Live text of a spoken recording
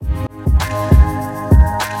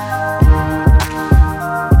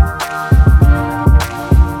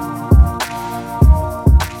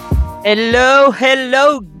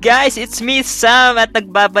Hello guys! It's me, Sam, at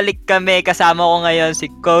nagbabalik kami. Kasama ko ngayon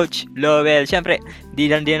si Coach Lowell. Siyempre,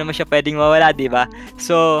 di naman siya pwedeng mawala, di ba?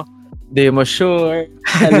 So, Di mo sure.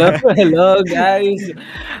 Hello guys.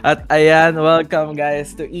 At ayan, welcome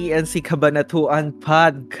guys to ENC Kabanatuan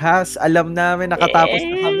Podcast. Alam namin nakatapos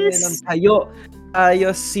na kami ng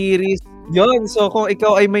tayo series. Yon, so kung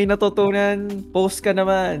ikaw ay may natutunan, post ka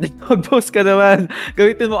naman. Mag-post ka naman.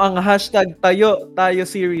 Gamitin mo ang hashtag tayo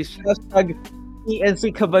series. Hashtag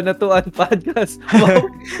ENC Kabanatuan Podcast. Wow.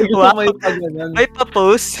 Wow. May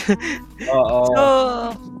pa-post. Oo. So,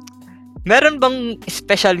 meron bang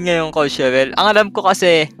special ngayong Coach Lowell? Ang alam ko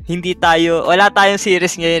kasi, wala tayong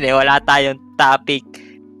series ngayon wala tayong topic.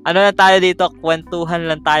 Ano na tayo dito? Kwentuhan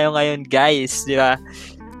lang tayo ngayon, guys. Di ba?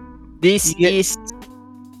 This is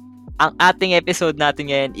ang ating episode natin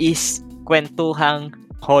ngayon is Kwentuhang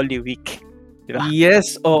Holy Week. Diba?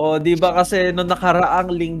 Yes, oo. Diba kasi noong nakaraang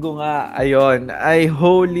linggo nga, ayun, ay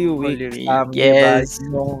Holy Week. Yes.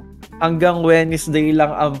 Diba? Yung hanggang Wednesday lang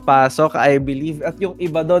ang pasok, I believe. At yung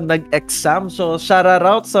iba doon nag-exam. So, shout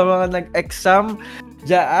out sa mga nag-exam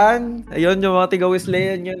dyan. Ayun, yung mga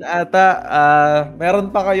tiga-Wesleyan yun ata. Meron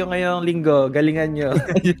pa kayo ngayong linggo. Galingan nyo.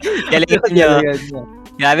 Galingan nyo.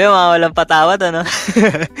 Grabe, mga walang patawad, ano?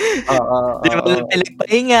 Oo. Di ba lang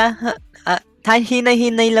pinagpahinga?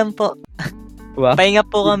 Hinay-hinay lang po. Wow. Pahinga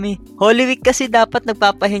po kami. Holy Week kasi dapat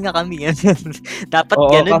nagpapahinga kami. Dapat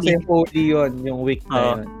oo, ganun. Kasi holy yun, yung week na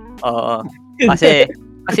yun. Oo. Kasi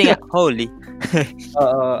nga, holy.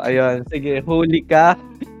 Oo, ayun. Sige, holy ka.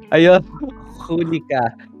 Ayun, holy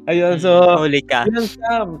ka. Ayun, so, holy ka. Yun,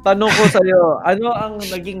 Sam, tanong ko sa'yo, ano ang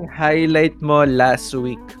naging highlight mo last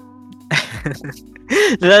week?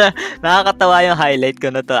 Nakakatawa yung highlight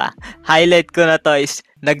ko na to. Highlight ko na to is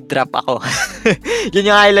nag-drop ako. Yun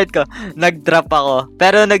yung highlight ko. Nag-drop ako.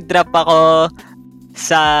 Pero nag-drop ako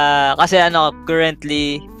kasi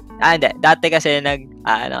currently dati kasi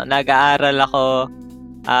nag-aaral ako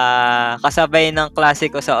kasabay ng klase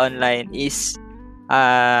ko sa online is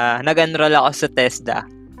nag-enroll ako sa TESDA.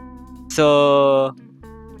 So,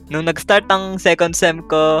 nung nag-start ang second sem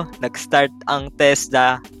ko, nag-start ang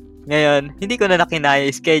TESDA. Ngayon, hindi ko na nakinaya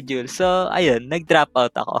yung schedule. So, ayun, nag-drop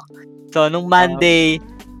out ako. So, nung Monday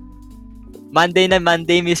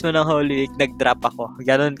mismo ng Holy Week, nag-drop ako.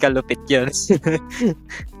 Ganon kalupit yun.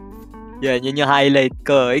 Yun yung highlight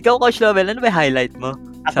ko. Ikaw, Coach Lowell, ano ba yung highlight mo?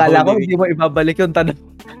 Akala ko hindi mo ibabalik yung tanong.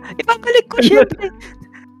 Ibabalik ko, syempre.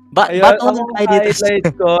 Ang highlight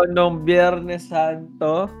ko nung Biyernes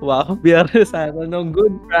Santo. Wow, Biyernes Santo. Nung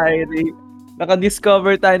Good Friday.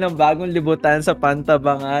 Naka-discover tayo ng bagong libutan sa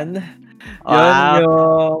Pantabangan. Wow. Yun,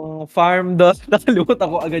 yung farm doon. Nakalimutan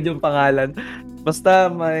ko agad yung pangalan. Basta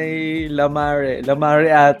may Lamare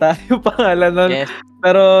ata yung pangalan nun. Yes.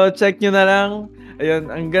 Pero check nyo na lang.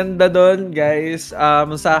 Ayun, ang ganda doon, guys.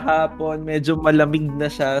 Sa hapon, medyo malamig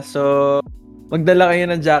na siya. So, magdala kayo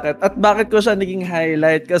ng jacket. At bakit ko siya naging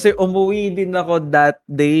highlight? Kasi umuwi din ako that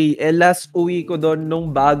day. Last uwi ko doon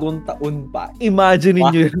nung bagong taon pa. Imagine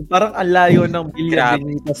niyo yun. Parang alayo ng Villa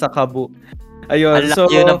Benita sa Cebu. Ayun, so...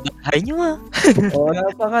 Alayo ng bahay niyo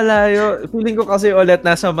napakalayo. Feeling ko kasi ulit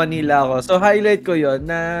nasa Manila ako. So, highlight ko yon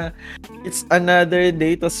na it's another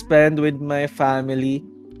day to spend with my family.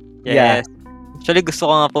 Yes. Yeah. Actually, gusto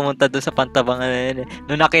ko nga pumunta doon sa Pantabangan na yun.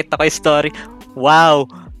 Nung nakita ko yung story, wow!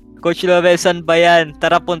 Coach Lowell, saan ba yan?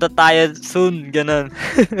 Tara, punta tayo soon. Ganon.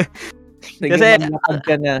 Sige, maglakad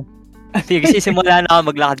ka na. Sige, simula na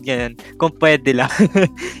ako maglakad ngayon. Kung pwede lang.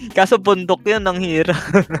 Kaso bundok yun, ang hirap.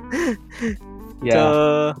 Yeah. So,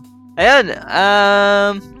 ayun.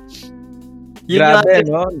 Grabe,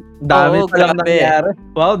 no? Dami palang nangyari.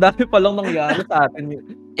 Wow, dami palang nangyari sa atin.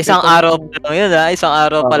 Isang araw pa lang yun, Isang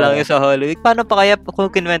araw pa lang yun sa Holy Week. Paano pa kaya kung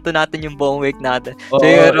kinwento natin yung buong week natin?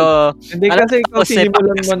 Pero, hindi kasi ikaw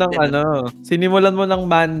sinimulan mo ng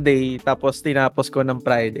Monday, tapos tinapos ko ng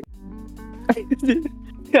Friday.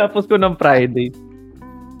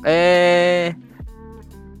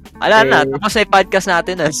 Ala na, tapos na yung podcast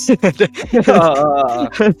natin.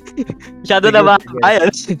 Masyado na ba?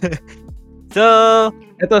 Ayos. So,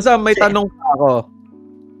 eto may tanong pa ako.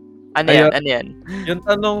 Ano yan? Yung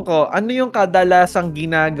tanong ko, ano yung kadalasang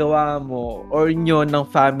ginagawa mo or nyo ng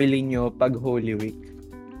family nyo pag Holy Week?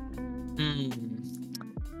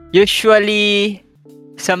 Usually,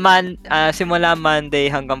 simula Monday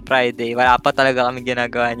hanggang Friday, wala pa talaga kami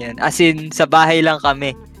ginagawa niyan. As in, sa bahay lang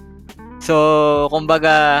kami. So,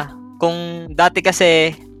 kumbaga, kung dati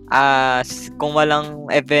kasi, kung walang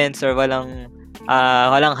events or walang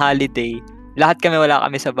holiday, lahat kami wala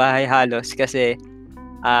kami sa bahay halos kasi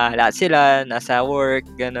lahat sila nasa work,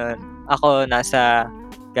 ganun. Ako nasa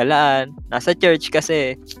galaan, nasa church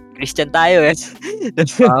kasi Christian tayo eh.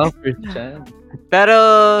 Wow, Christian. Pero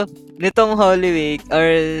nitong Holy Week or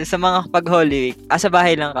sa mga pag Holy Week, sa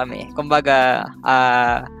bahay lang kami. Kumbaga,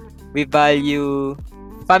 we value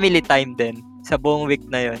family time din sa buong week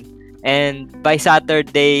na yon. And by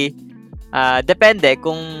Saturday, depende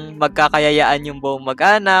kung magkakayayaan yung buong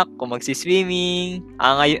mag-anak, kung magsiswimming.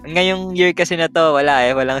 Ngayong year kasi na to,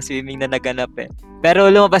 walang swimming na naganap eh. Pero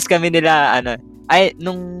lumabas kami nila,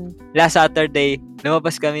 nung last Saturday,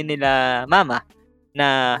 lumabas kami nila mama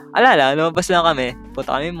na, lumabas lang kami.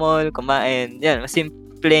 Punta kami mall, kumain. Yan,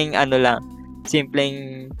 simpleng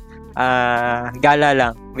gala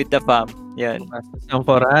lang with the fam. Yan. Tumastos ng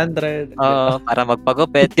 400. Para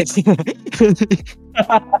magpagupit. Kasi,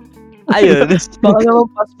 ayun. Baka naman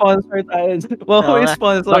pa-sponsor tayo. Baka may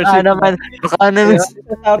sponsorship. Baka naman.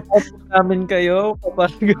 Shout out po namin kayo.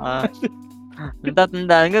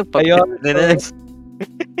 Natatandaan nga. Ayun.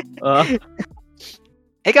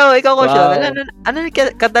 Ikaw, Coach, Wow. ano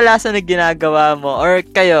kadalasan na ginagawa mo or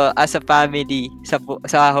kayo as a family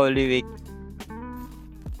sa Holy Week?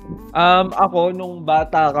 Ako, nung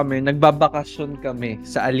bata kami, nagbabakasyon kami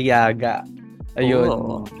sa Aliaga.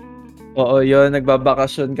 Ayun. Oo, yun.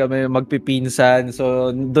 Nagbabakasyon kami, magpipinsan.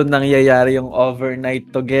 So, doon nangyayari yung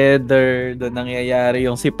overnight together. Doon nangyayari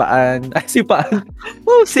yung sipaan. Sipaan.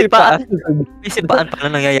 Sipaan. May sipaan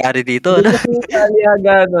pala nangyayari dito. Sa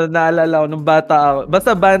Aliaga, naalala ko, nung bata ako.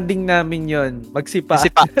 Basta banding namin yun. Magsipaan.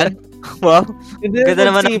 Sipaan? Wow. Hindi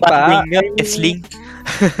Ganda naman ang magsipa. banding nga. Wrestling.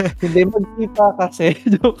 Hindi magsipa kasi.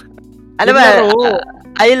 Ano ba?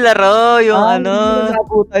 Ay, laro. Yung Hindi mo na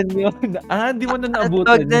naabutan yun. Hindi mo na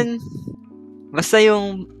naabutan yun. Basta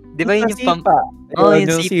yung, di ba yun yung sipa?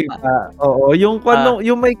 yung sipa. Oo, yung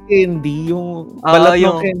may candy, yung balat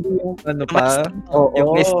ng candy, yung ano pa.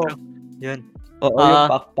 Yung mistro. Yun. Oo, yung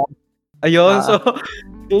pakpak. Ayun, so,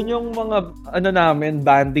 yun yung mga, namin,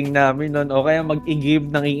 banding namin nun. O kaya mag-igib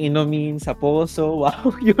ng iinumin sa poso.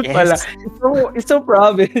 Wow, yun pala. It's a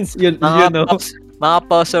province. Yun, mga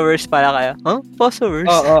posowers pala kayo. Posowers?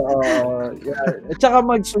 Oo. Yeah. At saka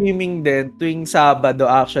mag-swimming din tuwing Sabado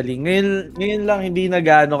actually. Ngayon lang hindi na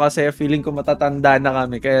gaano kasi feeling ko matatanda na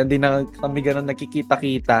kami kaya hindi na kami gano'n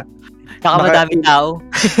nakikita-kita. Saka madaming tao.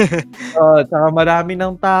 Saka marami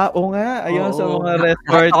ng tao nga. Ayun, sa mga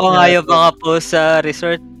resort. Ako nga yung mga post sa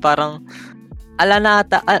resort, parang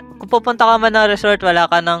kung pupunta ka man ng resort, wala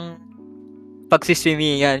ka ng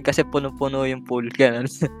pagsiswimmingan kasi puno-puno yung pool. Ganun.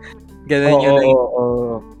 Ganun yun.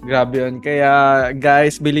 Grabe yun. Kaya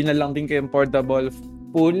guys, bili na lang din kayong portable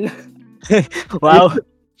pool. Wow.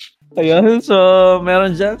 Ayun, so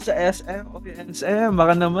meron dyan sa SM o SM,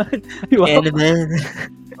 baka naman. Wow.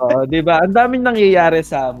 Diba? Ang daming nangyayari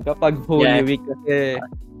kapag Holy Week kasi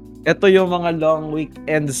ito yung mga long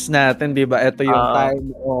weekends natin, diba? Ito yung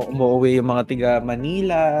time umuwi yung mga tiga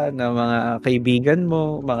Manila na mga kaibigan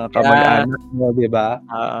mo, mga kamag-anak mo, diba?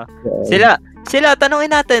 Sila,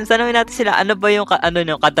 tanungin natin sila, ano ba yung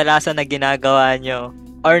kadalasan na ginagawa nyo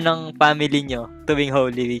or ng family nyo tuwing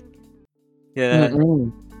Holy Week? Yeah.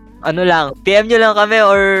 Ano lang, PM nyo lang kami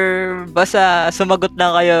or basta sumagot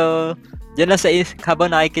lang kayo dyan lang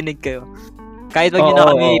habang nakikinig kayo. Kahit wag nyo na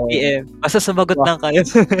kami PM, basta sumagot lang kayo.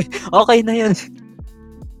 Okay na yun.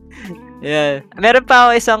 Yeah. Meron pa ako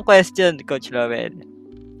isang question, Coach Lowell.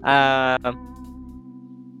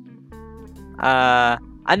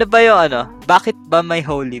 Ano ba yung bakit ba may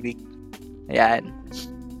Holy Week? Ayan.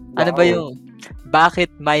 Ano ba yung bakit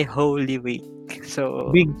may Holy Week?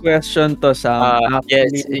 So, big question to, Sam.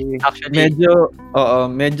 Actually,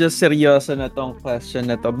 medyo seryoso na tong question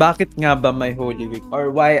na to. Bakit nga ba may Holy Week?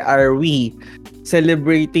 Or why are we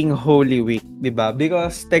celebrating Holy Week? Diba?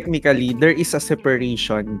 Because technically, there is a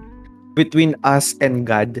separation between us and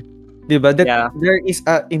God. Diba? There is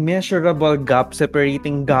a immeasurable gap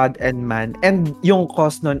separating God and man. And yung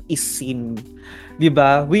cause nun is sin.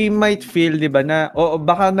 Diba? We might feel, diba, na,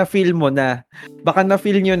 baka na-feel mo na, baka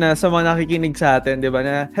na-feel nyo na sa mga nakikinig sa atin, diba,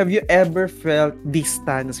 na, have you ever felt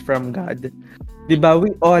distance from God? Diba?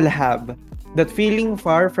 We all have. That feeling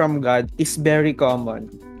far from God is very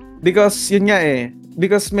common. Because, yun nga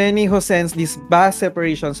because many who sense this vast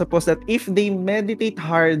separation suppose that if they meditate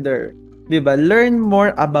harder, diba, learn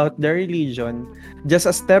more about their religion, just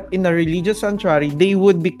a step in a religious sanctuary, they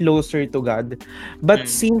would be closer to God. But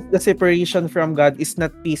since the separation from God is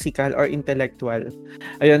not physical or intellectual,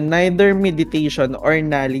 neither meditation or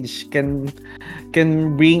knowledge can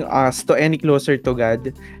bring us to any closer to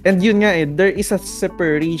God. And yun nga there is a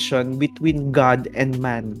separation between God and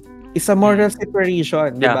man. It's a moral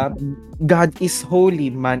separation, diba? God is holy,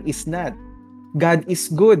 man is not. God is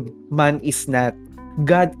good, man is not.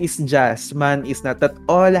 God is just, man is not, that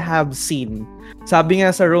all have sinned. Sabi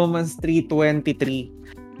nga sa Romans 3:23,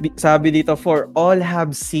 sabi dito, for all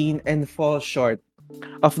have sinned and fall short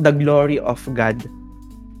of the glory of God.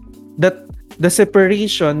 That the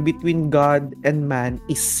separation between God and man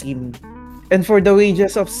is sin. And for the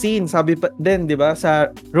wages of sin, sabi pa din, di ba,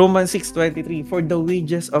 sa Romans 6:23, for the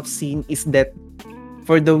wages of sin is death.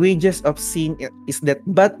 For the wages of sin is death,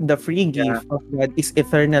 but the free Yeah. gift of God is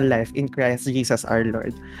eternal life in Christ Jesus our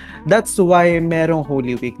Lord. That's why merong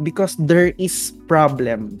Holy Week, because there is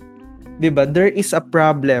problem. 'Di ba? There is a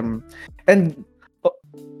problem. And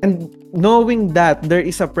and knowing that there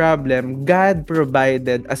is a problem, God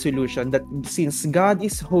provided a solution that since God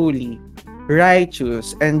is holy,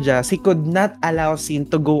 righteous, and just, He could not allow sin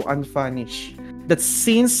to go unpunished. That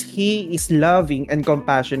since He is loving and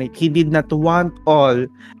compassionate, He did not want all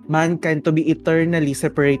mankind to be eternally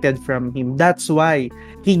separated from Him. That's why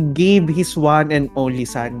He gave His one and only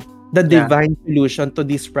Son. The Yeah. divine solution to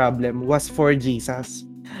this problem was for Jesus,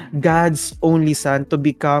 God's only Son, to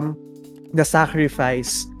become the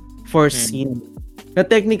sacrifice for Mm. sin. Now,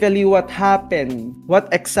 technically, what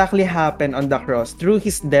exactly happened on the cross, through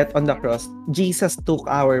His death on the cross, Jesus took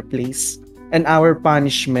our place and our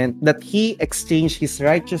punishment, that He exchanged His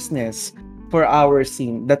righteousness for our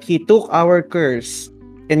sin, that He took our curse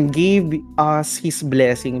and gave us His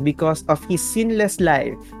blessing because of His sinless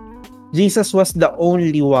life. Jesus was the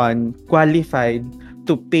only one qualified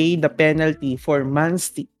to pay the penalty for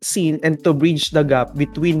man's sin and to bridge the gap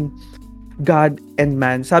between God and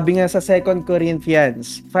man. Sabi nga sa 2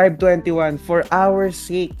 Corinthians 5:21, for our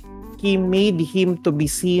sake, He made Him to be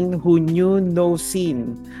sin who knew no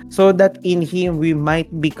sin, so that in Him we might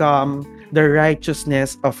become the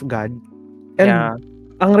righteousness of God. And Yeah.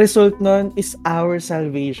 ang result nun is our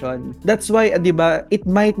salvation. That's why, di ba, it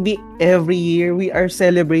might be every year we are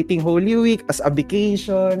celebrating Holy Week as a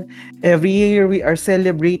vacation. Every year we are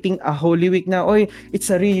celebrating a Holy Week na, oy,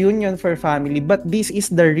 it's a reunion for family. But this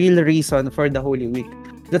is the real reason for the Holy Week.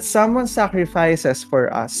 That someone sacrifices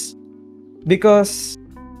for us. Because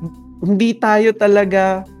hindi tayo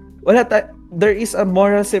talaga, there is a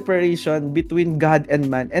moral separation between God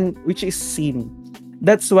and man, and which is sin.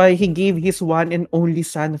 That's why He gave His one and only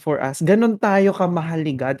Son for us. Ganon tayo kamahal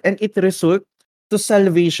ni God. And it result to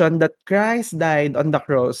salvation, that Christ died on the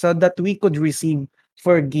cross so that we could receive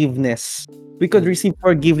forgiveness. We could Mm. receive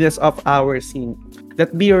forgiveness of our sin.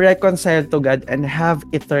 That be reconciled to God and have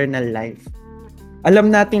eternal life. Alam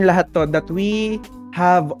natin lahat to, that we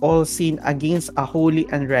have all sinned against a holy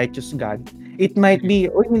and righteous God. It might Mm. be,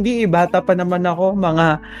 hindi, bata pa naman ako,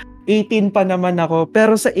 mga 18 pa naman ako.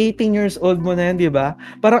 Pero sa 18 years old mo na yan, di ba?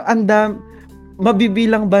 Parang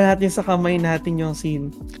mabibilang ba natin sa kamay natin yung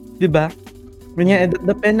sin? Di ba?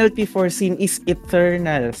 The penalty for sin is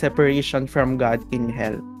eternal separation from God in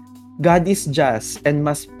hell. God is just and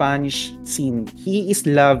must punish sin. He is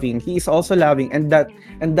loving. He is also loving, and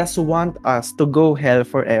does want us to go hell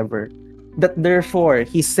forever. That therefore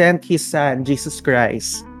He sent His Son Jesus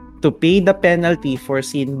Christ to pay the penalty for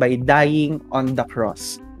sin by dying on the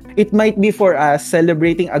cross. It might be for us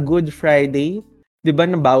celebrating a Good Friday, 'di ba?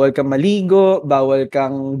 Na bawal kang maligo, bawal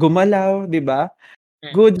kang gumalaw, 'di ba?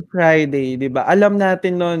 Good Friday, 'di ba? Alam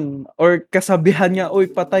natin nun, or kasabihan niya, "Uy,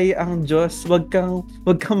 patay ang Diyos,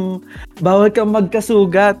 bawal kang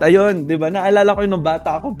magkasugat." Ayun, 'di ba? Naalala ko nung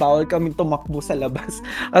bata ako, bawal kaming tumakbo sa labas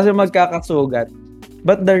kasi magkakasugat.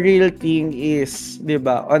 But the real thing is, 'di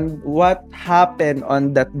ba? On what happened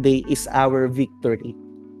on that day is our victory.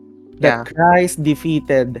 Yeah. That Christ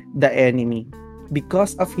defeated the enemy.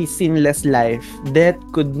 Because of His sinless life, death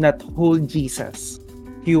could not hold Jesus.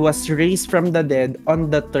 He was raised from the dead on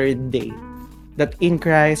the third day. That in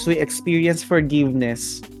Christ we experience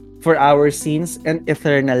forgiveness for our sins and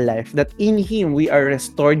eternal life. That in Him we are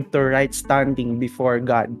restored to right standing before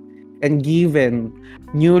God and given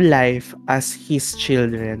new life as His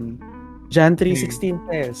children. John 3:16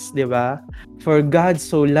 says, di ba? For God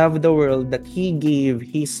so loved the world that He gave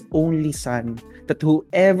His only Son, that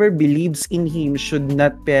whoever believes in Him should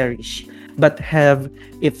not perish, but have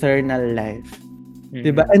eternal life.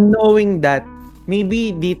 Diba? And knowing that,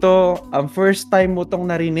 maybe dito, first time mo tong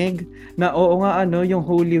narinig, na oo nga, yung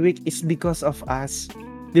Holy Week is because of us.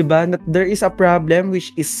 Diba? That there is a problem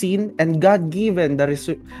which is sin, and God given the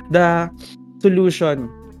solution,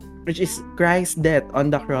 which is Christ's death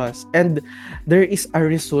on the cross. And there is a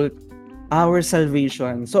result, our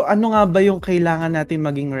salvation. So ano nga ba yung kailangan natin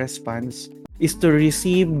maging response? Is to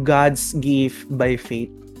receive God's gift by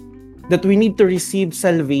faith. That we need to receive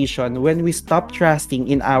salvation when we stop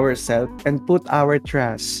trusting in ourselves and put our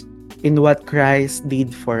trust in what Christ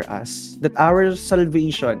did for us. That our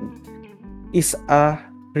salvation is a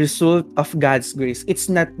result of God's grace. It's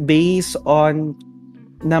not based on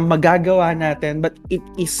na magagawa natin, but it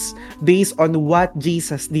is based on what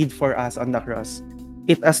Jesus did for us on the cross.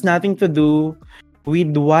 It has nothing to do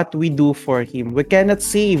with what we do for Him. We cannot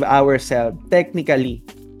save ourselves technically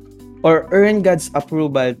or earn God's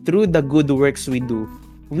approval through the good works we do.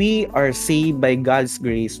 We are saved by God's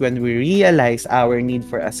grace when we realize our need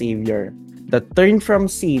for a Savior, that turn from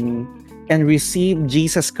sin and receive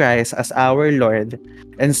Jesus Christ as our Lord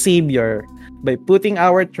and Savior by putting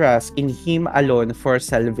our trust in Him alone for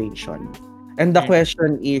salvation. And the Mm.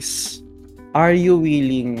 question is, are you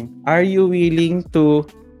willing? Are you willing to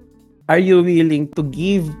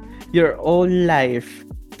give your own life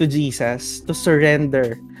to Jesus, to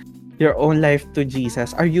surrender your own life to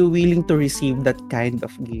Jesus? Are you willing to receive that kind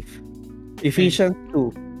of gift? Ephesians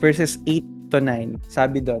 2 verses 8 to 9,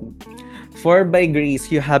 sabi doon, "For by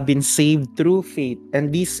grace you have been saved through faith,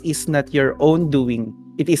 and this is not your own doing.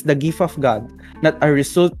 It is the gift of God, not a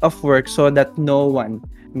result of work, so that no one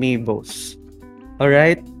may boast."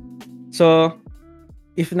 Alright? So,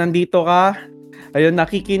 if nandito ka, ayun,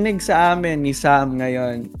 nakikinig sa amin ni Sam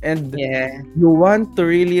ngayon, and Yeah. you want to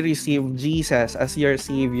really receive Jesus as your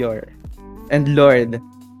Savior and Lord,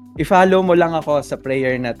 i-follow mo lang ako sa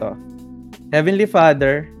prayer na to. Heavenly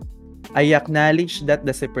Father, I acknowledge that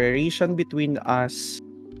the separation between us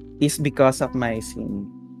is because of my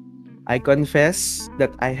sin. I confess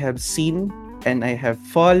that I have sinned and I have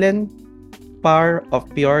fallen far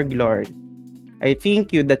of pure glory. I thank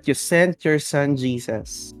you that you sent your Son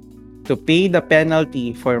Jesus to pay the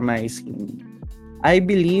penalty for my sin. I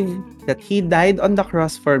believe that He died on the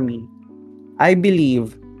cross for me. I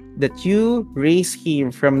believe that you raised Him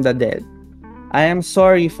from the dead. I am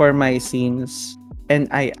sorry for my sins, and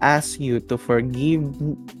I ask you to forgive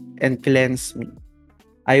and cleanse me.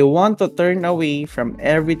 I want to turn away from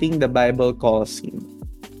everything the Bible calls sin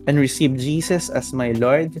and receive Jesus as my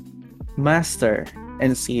Lord, Master,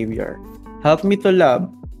 and Savior. Help me to love,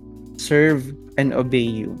 serve, and obey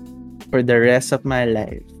you for the rest of my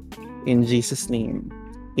life. In Jesus' name,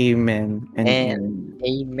 amen and And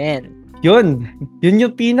amen. amen. Yun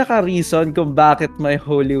yung pinaka-reason kung bakit may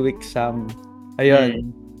Holy Week, Sam. Ayun.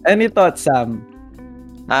 Any thoughts, Sam?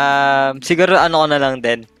 Siguro ano ko na lang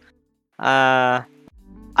din.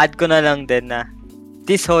 Add ko na lang din na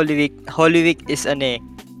this Holy Week is a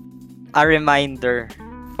reminder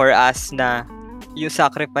for us na yung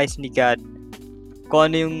sacrifice ni God, kung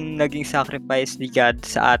ano yung naging sacrifice ni God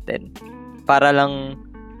sa atin para lang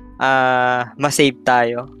ma-save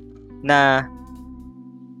tayo, na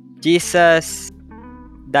Jesus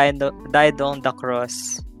died on the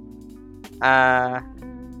cross.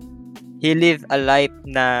 He lived a life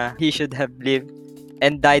na He should have lived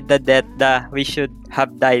and died the death that we should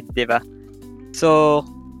have died, di ba? So,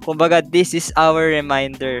 kumbaga, this is our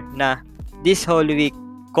reminder na this Holy Week,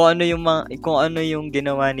 kung ano yung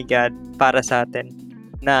ginawa ni God para sa atin,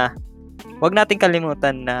 na wag nating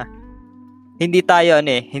kalimutan na hindi tayo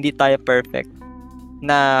perfect,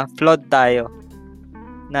 na flawed tayo,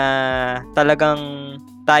 na talagang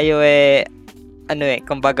tayo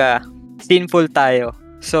kumbaga sinful tayo.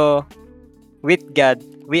 So with God,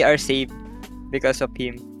 we are saved because of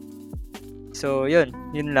Him. So yun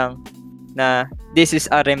lang, na this is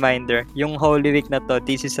a reminder. Yung Holy Week na to,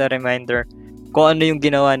 this is a reminder kung ano yung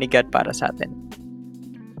ginawa ni God para sa atin.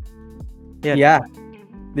 Yun. Yeah.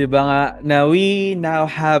 Diba nga, na we now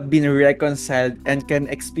have been reconciled and can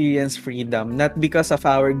experience freedom, not because of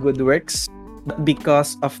our good works, but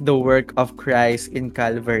because of the work of Christ in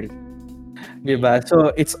Calvary. Diba?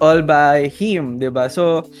 So, it's all by Him. Diba?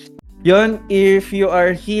 So, yun, if you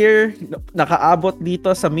are here, nakaabot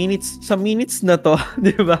dito sa minutes na to,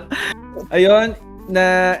 diba? Ayun,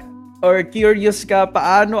 or curious ka,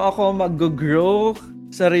 paano ako mag-grow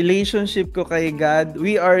sa relationship ko kay God,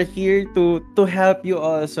 we are here to help you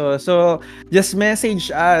also. So, just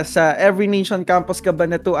message us sa Every Nation Campus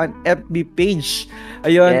Cabanatuan FB page.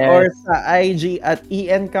 Ayun, Yes. or sa IG at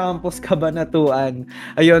EN Campus Cabanatuan.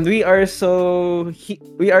 Ayun, we are so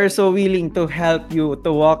willing to help you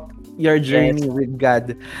to walk your journey with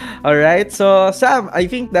God. All right? So, Sam, I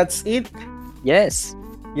think that's it. Yes.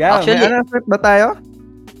 Yeah, Actually, may announcement ba tayo?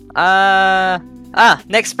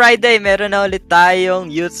 Next Friday, meron na ulit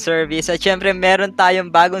tayong youth service. At syempre, meron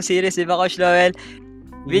tayong bagong series, di ba, Coach Lowell?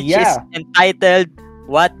 Which is entitled,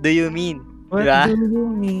 What Do You Mean? What Diba? do you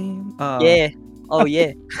mean? Yeah. Oh,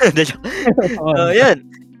 yeah. So, yun.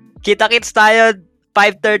 Kita-kits tayo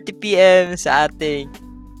 5:30 p.m. sa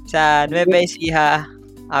Nueva Ecija,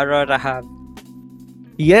 Aurora Hub.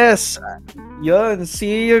 Yes. Yun,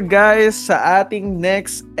 see you guys sa ating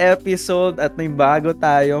next episode at may bago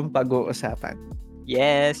tayong pag-uusapan.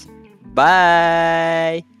 Yes.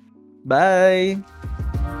 Bye! Bye!